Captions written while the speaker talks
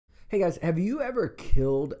Hey guys, have you ever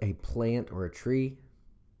killed a plant or a tree?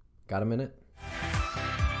 Got a minute?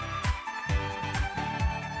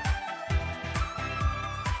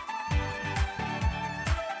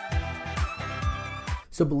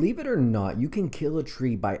 So believe it or not, you can kill a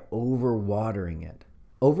tree by overwatering it.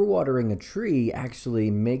 Overwatering a tree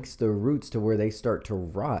actually makes the roots to where they start to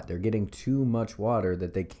rot. They're getting too much water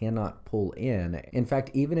that they cannot pull in. In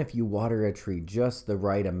fact, even if you water a tree just the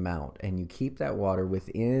right amount and you keep that water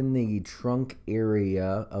within the trunk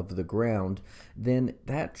area of the ground, then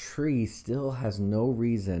that tree still has no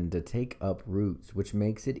reason to take up roots, which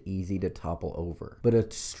makes it easy to topple over. But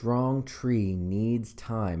a strong tree needs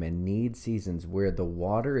time and needs seasons where the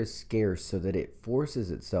water is scarce so that it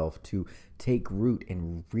forces itself to take root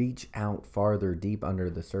and reach out farther deep under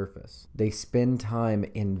the surface. They spend time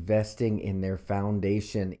investing in their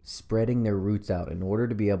foundation, spreading their roots out in order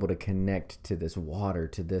to be able to connect to this water,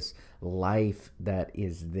 to this life that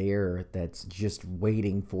is there, that's just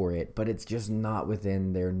waiting for it, but it's just not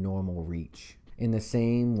within their normal reach. In the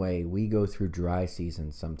same way, we go through dry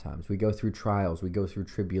seasons sometimes. We go through trials, we go through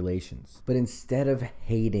tribulations. But instead of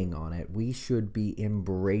hating on it, we should be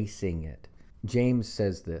embracing it. James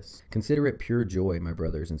says this: "Consider it pure joy, my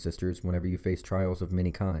brothers and sisters, whenever you face trials of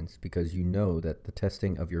many kinds, because you know that the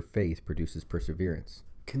testing of your faith produces perseverance."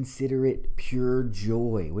 Consider it pure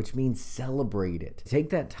joy, which means celebrate it.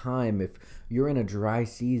 Take that time if you're in a dry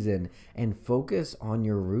season and focus on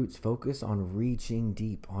your roots, focus on reaching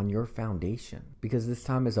deep on your foundation, because this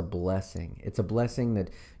time is a blessing. It's a blessing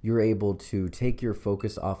that you're able to take your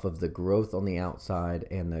focus off of the growth on the outside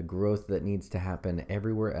and the growth that needs to happen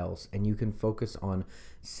everywhere else, and you can focus on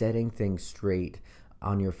setting things straight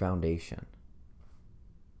on your foundation.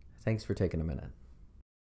 Thanks for taking a minute.